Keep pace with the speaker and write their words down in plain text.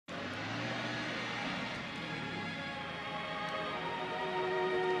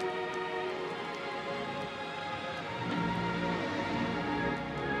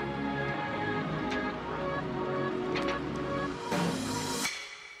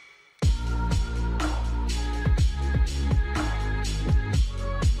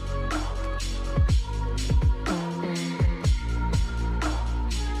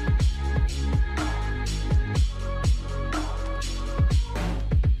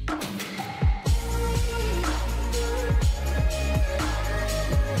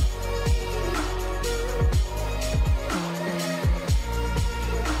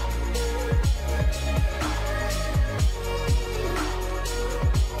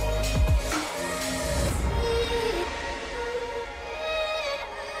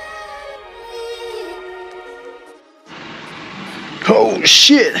Oh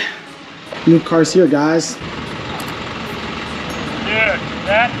shit. New cars here, guys. Dude,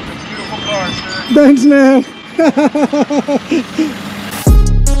 that is a beautiful car, sir. Thanks, man.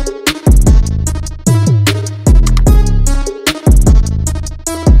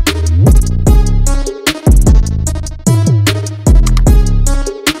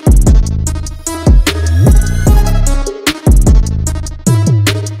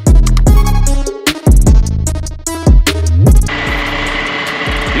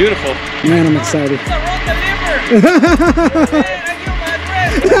 Beautiful. Man, I'm excited.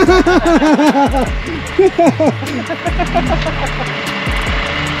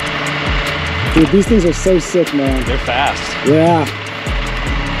 Dude, these things are so sick, man. They're fast. Yeah.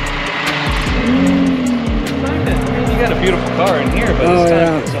 You got a beautiful car in here, but it's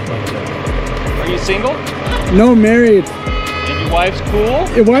time for something like that. Are you single? No, married. And your wife's cool?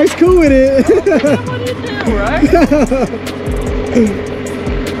 Your wife's cool with it. What do you do, right?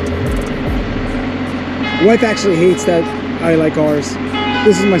 Wife actually hates that I like ours.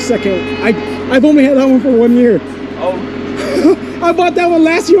 This is my second. I've only had that one for 1 year. Oh. I bought that one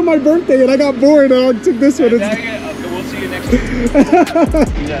last year on my birthday and I got bored and I took this one. We'll see you next week.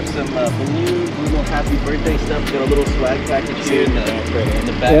 You got some balloons, little happy birthday stuff. Got a little swag package here in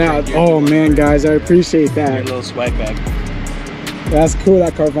the back. Yeah. Right here. Oh man, guys, I appreciate that. Your little swag bag. That's cool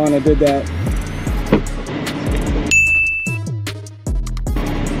that Carvana did that.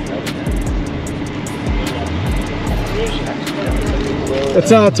 It's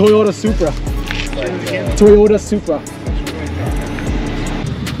a Toyota Supra. Toyota Supra.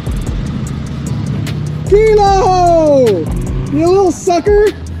 Kilo! You little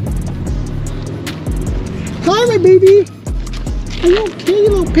sucker! Hi, my baby! Are you okay, you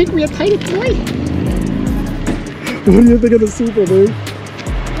little pancreatitis boy? What do you think of the Supra, dude?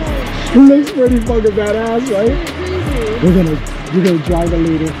 It looks pretty fucking badass, right? We're gonna drive it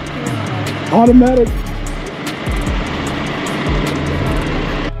later. Automatic.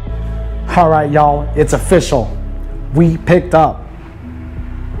 All right, y'all, it's official. We picked up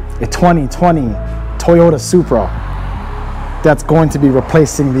a 2020 Toyota Supra that's going to be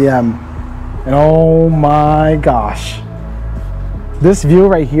replacing the M. And oh my gosh, this view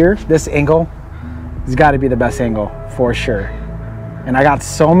right here, this angle, has got to be the best angle for sure. And I got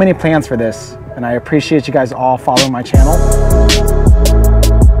so many plans for this, and I appreciate you guys all following my channel.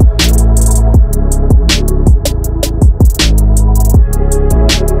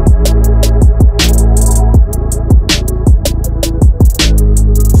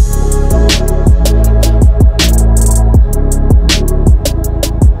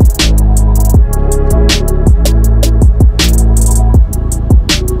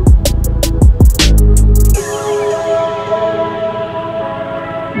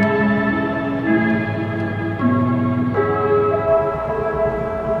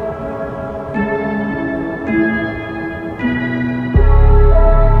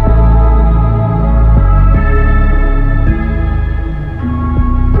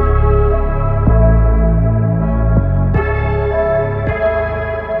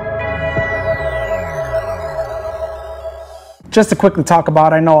 Just to quickly talk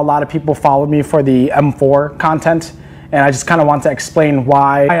about, I know a lot of people follow me for the M4 content, and I just kind of want to explain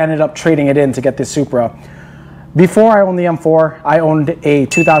why I ended up trading it in to get this Supra. Before I owned the M4, I owned a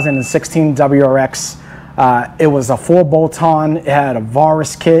 2016 WRX. It was a full bolt-on, it had a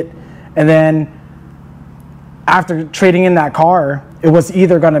VRS kit, and then after trading in that car, it was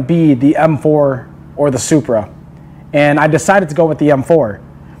either going to be the M4 or the Supra. And I decided to go with the M4.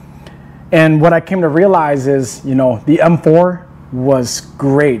 And what I came to realize is, you know, the M4 was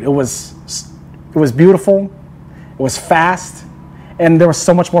great. It was beautiful, it was fast, and there was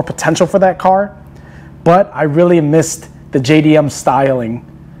so much more potential for that car. But I really missed the JDM styling,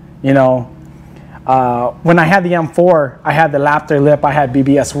 you know. When I had the M4, I had the LAPTORR lip, I had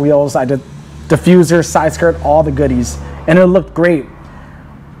BBS wheels, I did diffuser, side skirt, all the goodies, and it looked great.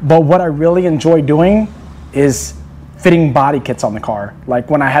 But what I really enjoy doing is fitting body kits on the car. Like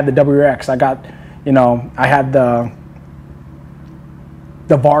when I had the WRX, I got, you know, I had the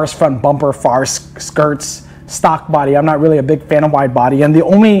VRS front bumper, VRS skirts, stock body. I'm not really a big fan of wide body, and the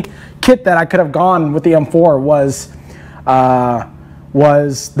only kit that I could have gone with the M4 was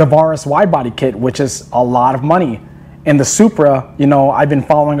the VRS wide body kit, which is a lot of money. And the Supra, you know, I've been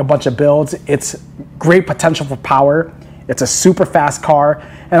following a bunch of builds. It's great potential for power. It's a super fast car.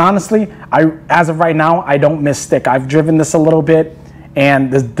 And honestly, as of right now, I don't miss stick. I've driven this a little bit,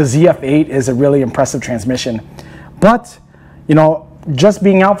 and the ZF8 is a really impressive transmission. But, you know, just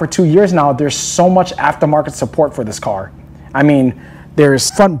being out for 2 years now, there's so much aftermarket support for this car. I mean,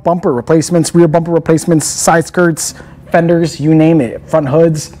 there's front bumper replacements, rear bumper replacements, side skirts, fenders, you name it, front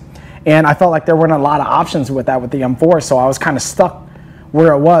hoods. And I felt like there weren't a lot of options with that with the M4, so I was kind of stuck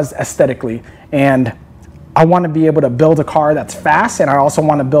where it was aesthetically. And I want to be able to build a car that's fast, and I also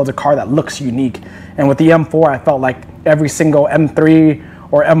want to build a car that looks unique. And with the M4, I felt like every single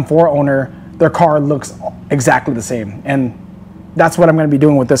M3 or M4 owner, their car looks exactly the same. And that's what I'm going to be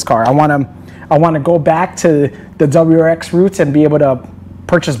doing with this car. I want to go back to the WRX roots and be able to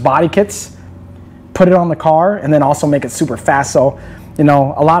purchase body kits, put it on the car, and then also make it super fast. So, you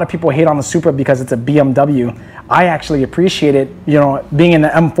know, a lot of people hate on the Supra because it's a BMW. I actually appreciate it, you know, being in the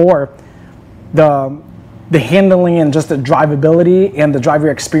M4, the handling and just the drivability and the driver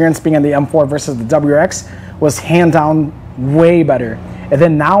experience being in the M4 versus the WRX was hand down way better. And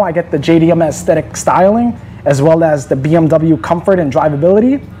then now I get the JDM aesthetic styling as well as the BMW comfort and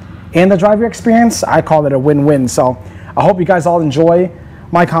drivability and the driver experience. I call it a win-win. So I hope you guys all enjoy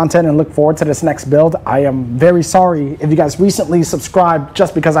my content and look forward to this next build. I am very sorry if you guys recently subscribed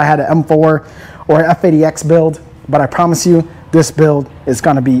just because I had an M4 or an F80X build, but I promise you this build is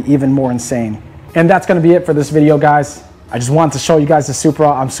gonna be even more insane. And that's gonna be it for this video, guys. I just wanted to show you guys the Supra.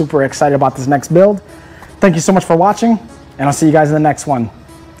 I'm super excited about this next build. Thank you so much for watching, and I'll see you guys in the next one.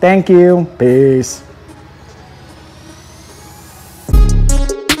 Thank you, peace.